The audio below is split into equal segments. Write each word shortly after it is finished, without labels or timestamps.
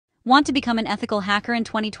Want to become an ethical hacker in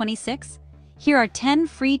 2026? Here are 10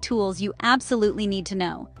 free tools you absolutely need to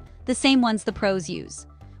know, the same ones the pros use.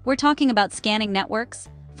 We're talking about scanning networks,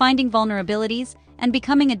 finding vulnerabilities, and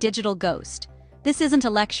becoming a digital ghost. This isn't a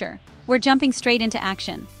lecture, we're jumping straight into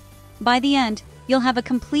action. By the end, you'll have a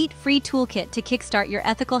complete free toolkit to kickstart your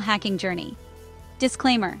ethical hacking journey.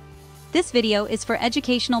 Disclaimer: this video is for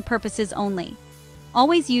educational purposes only.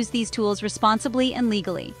 Always use these tools responsibly and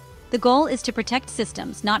legally. The goal is to protect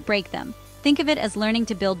systems, not break them. Think of it as learning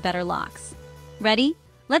to build better locks. Ready?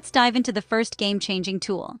 Let's dive into the first game-changing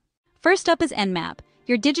tool. First up is Nmap,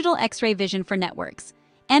 your digital X-ray vision for networks.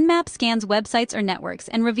 Nmap scans websites or networks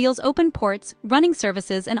and reveals open ports, running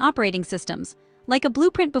services, and operating systems, like a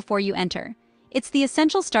blueprint before you enter. It's the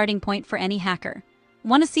essential starting point for any hacker.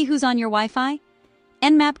 Want to see who's on your Wi-Fi?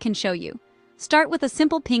 Nmap can show you. Start with a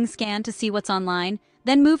simple ping scan to see what's online,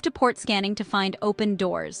 then move to port scanning to find open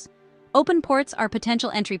doors. Open ports are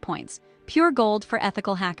potential entry points, pure gold for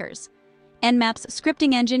ethical hackers. Nmap's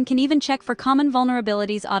scripting engine can even check for common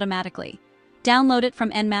vulnerabilities automatically. Download it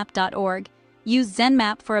from nmap.org. Use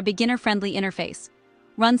Nmap for a beginner-friendly interface.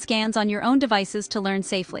 Run scans on your own devices to learn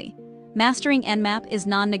safely. Mastering Nmap is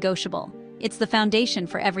non-negotiable. It's the foundation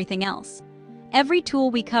for everything else. Every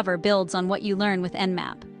tool we cover builds on what you learn with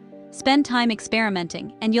Nmap. Spend time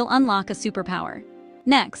experimenting, and you'll unlock a superpower.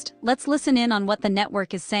 Next, let's listen in on what the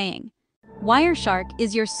network is saying. Wireshark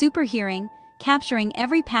is your super hearing, capturing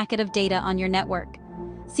every packet of data on your network.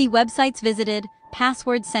 See websites visited,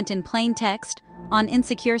 passwords sent in plain text, on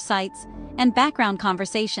insecure sites, and background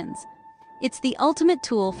conversations. It's the ultimate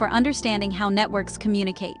tool for understanding how networks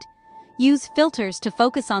communicate. Use filters to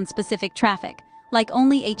focus on specific traffic, like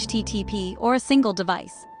only HTTP or a single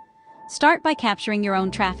device. Start by capturing your own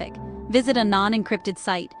traffic. Visit a non-encrypted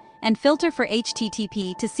site and filter for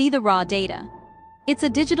HTTP to see the raw data. It's a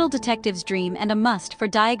digital detective's dream and a must for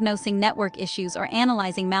diagnosing network issues or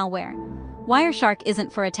analyzing malware. Wireshark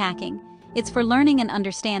isn't for attacking, it's for learning and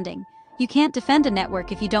understanding. You can't defend a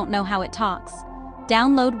network if you don't know how it talks.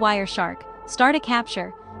 Download Wireshark, start a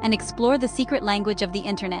capture, and explore the secret language of the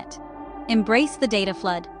internet. Embrace the data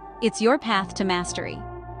flood. It's your path to mastery.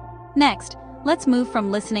 Next, let's move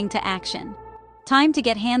from listening to action. Time to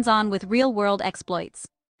get hands-on with real-world exploits.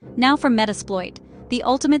 Now for Metasploit, the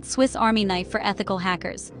ultimate Swiss Army knife for ethical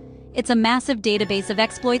hackers. It's a massive database of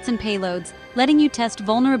exploits and payloads, letting you test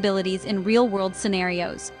vulnerabilities in real-world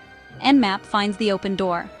scenarios. Nmap finds the open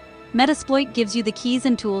door. Metasploit gives you the keys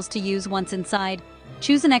and tools to use once inside.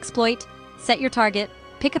 Choose an exploit, set your target,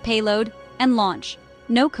 pick a payload, and launch.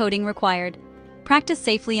 No coding required. Practice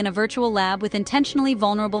safely in a virtual lab with intentionally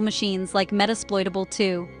vulnerable machines like Metasploitable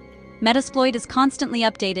 2. Metasploit is constantly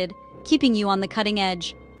updated, keeping you on the cutting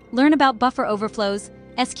edge. Learn about buffer overflows,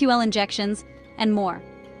 SQL injections, and more.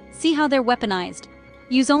 See how they're weaponized.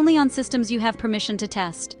 Use only on systems you have permission to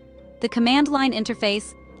test. The command line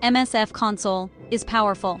interface, MSF console, is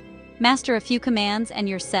powerful. Master a few commands and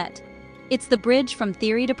you're set. It's the bridge from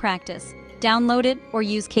theory to practice. Download it or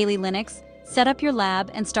use Kali Linux, set up your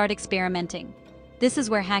lab, and start experimenting. This is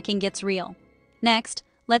where hacking gets real. Next,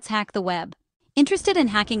 let's hack the web. Interested in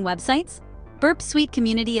hacking websites? Burp Suite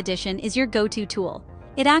Community Edition is your go-to tool.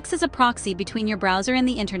 It acts as a proxy between your browser and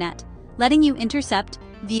the internet, letting you intercept,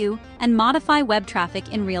 view, and modify web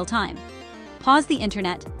traffic in real time. Pause the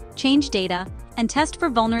internet, change data, and test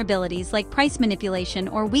for vulnerabilities like price manipulation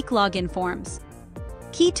or weak login forms.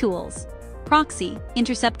 Key tools: proxy,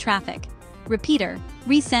 intercept traffic; repeater,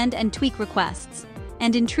 resend and tweak requests;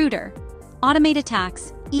 and intruder, automate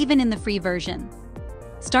attacks, even in the free version.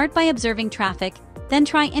 Start by observing traffic, then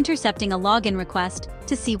try intercepting a login request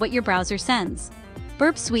to see what your browser sends.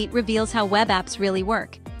 Burp Suite reveals how web apps really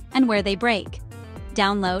work and where they break.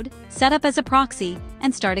 Download, set up as a proxy,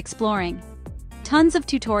 and start exploring. Tons of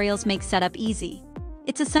tutorials make setup easy.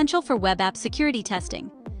 It's essential for web app security testing.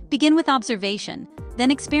 Begin with observation, then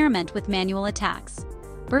experiment with manual attacks.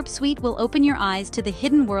 Burp Suite will open your eyes to the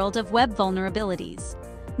hidden world of web vulnerabilities.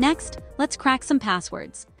 Next, let's crack some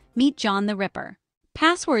passwords. Meet John the Ripper.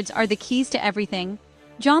 Passwords are the keys to everything.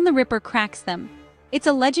 John the Ripper cracks them. It's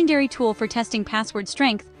a legendary tool for testing password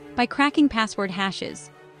strength by cracking password hashes.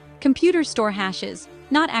 Computers store hashes,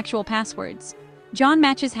 not actual passwords. John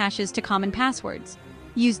matches hashes to common passwords.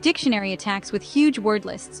 Use dictionary attacks with huge word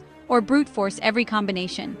lists, or brute force every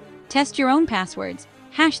combination. Test your own passwords,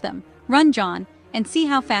 hash them, run John, and see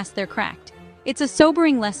how fast they're cracked. It's a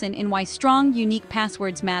sobering lesson in why strong, unique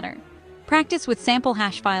passwords matter. Practice with sample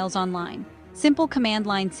hash files online. Simple command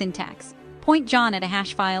line syntax. Point John at a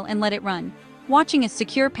hash file and let it run. Watching a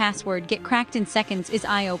secure password get cracked in seconds is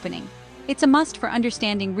eye-opening. It's a must for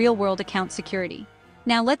understanding real-world account security.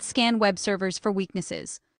 Now let's scan web servers for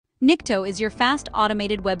weaknesses. Nikto is your fast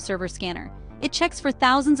automated web server scanner. It checks for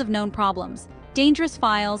thousands of known problems, dangerous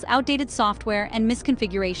files, outdated software, and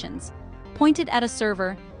misconfigurations. Point it at a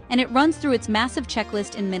server, and it runs through its massive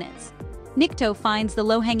checklist in minutes. Nikto finds the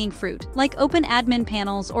low-hanging fruit, like open admin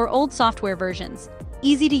panels or old software versions.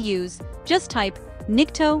 Easy to use, just type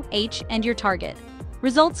Nikto H and your target.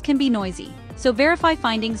 Results can be noisy, so verify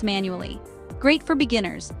findings manually. Great for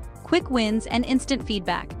beginners, quick wins and instant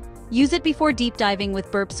feedback. Use it before deep diving with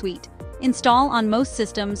Burp Suite. Install on most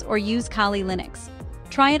systems or use Kali Linux.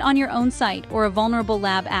 Try it on your own site or a vulnerable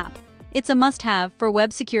lab app. It's a must-have for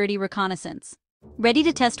web security reconnaissance. Ready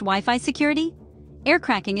to test Wi-Fi security?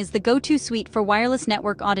 Aircrack-ng is the go-to suite for wireless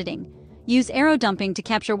network auditing. Use arrow dumping to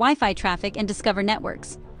capture Wi-Fi traffic and discover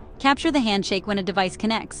networks. Capture the handshake when a device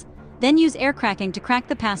connects. Then use Aircrack-ng to crack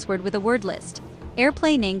the password with a word list.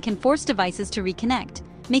 Airplay-ng can force devices to reconnect,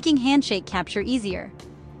 making handshake capture easier.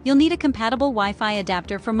 You'll need a compatible Wi-Fi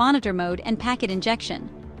adapter for monitor mode and packet injection.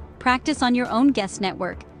 Practice on your own guest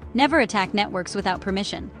network. Never attack networks without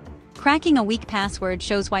permission. Cracking a weak password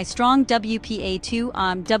shows why strong WPA2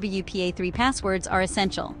 WPA3 passwords are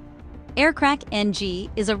essential. Aircrack-ng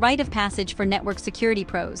is a rite of passage for network security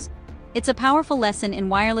pros. It's a powerful lesson in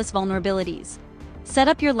wireless vulnerabilities. Set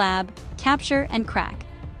up your lab, capture, and crack.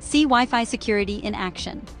 See Wi-Fi security in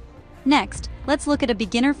action. Next, let's look at a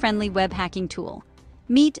beginner-friendly web hacking tool.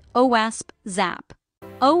 Meet OWASP Zap.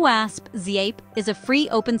 OWASP Zap is a free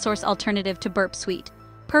open-source alternative to Burp Suite,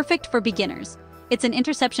 perfect for beginners. It's an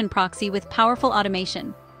interception proxy with powerful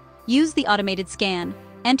automation. Use the automated scan,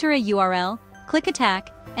 enter a URL, click attack,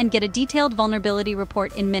 and get a detailed vulnerability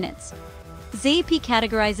report in minutes. Zap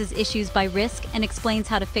categorizes issues by risk and explains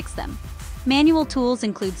how to fix them. Manual tools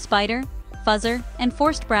include Spider, Fuzzer, and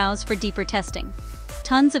Forced Browse for deeper testing.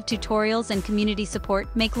 Tons of tutorials and community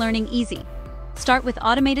support make learning easy. Start with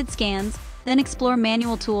automated scans, then explore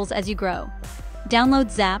manual tools as you grow. Download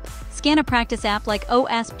Zap, scan a practice app like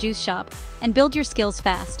OWASP Juice Shop, and build your skills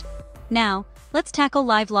fast. Now, let's tackle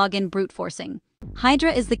live login brute forcing.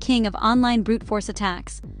 Hydra is the king of online brute force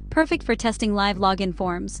attacks, perfect for testing live login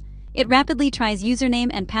forms. It rapidly tries username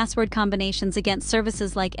and password combinations against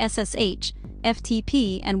services like SSH,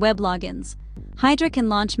 FTP, and web logins. Hydra can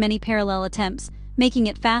launch many parallel attempts, making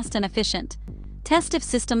it fast and efficient. Test if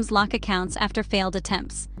systems lock accounts after failed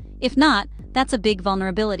attempts. If not, that's a big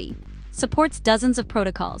vulnerability. Supports dozens of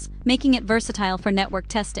protocols, making it versatile for network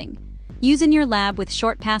testing. Use in your lab with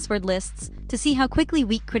short password lists to see how quickly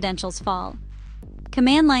weak credentials fall.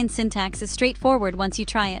 Command line syntax is straightforward once you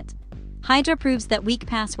try it. Hydra proves that weak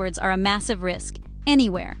passwords are a massive risk,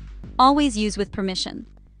 anywhere. Always use with permission.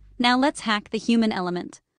 Now let's hack the human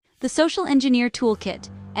element. The Social Engineer Toolkit,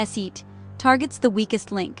 OSINT, targets the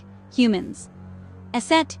weakest link, humans.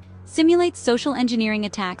 OSINT simulates social engineering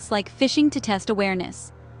attacks like phishing to test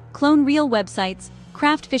awareness. Clone real websites,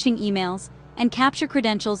 craft phishing emails, and capture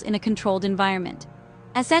credentials in a controlled environment.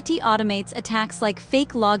 OSINT automates attacks like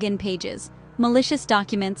fake login pages, malicious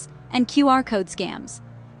documents, and QR code scams.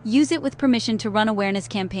 Use it with permission to run awareness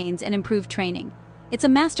campaigns and improve training. It's a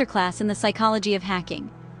masterclass in the psychology of hacking.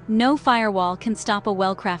 No firewall can stop a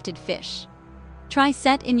well-crafted phish. Try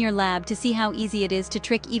SET in your lab to see how easy it is to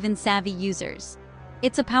trick even savvy users.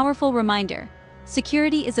 It's a powerful reminder.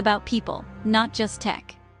 Security is about people, not just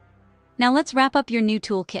tech. Now let's wrap up your new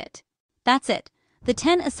toolkit. That's it. The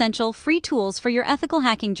 10 essential free tools for your ethical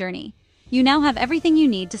hacking journey. You now have everything you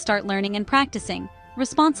need to start learning and practicing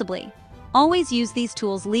responsibly. Always use these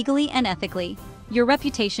tools legally and ethically. Your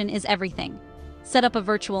reputation is everything. Set up a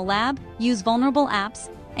virtual lab, use vulnerable apps,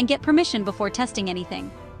 and get permission before testing anything.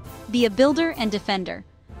 Be a builder and defender.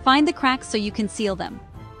 Find the cracks so you can seal them.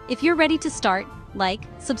 If you're ready to start, like,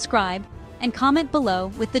 subscribe, and comment below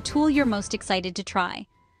with the tool you're most excited to try.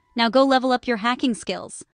 Now go level up your hacking skills.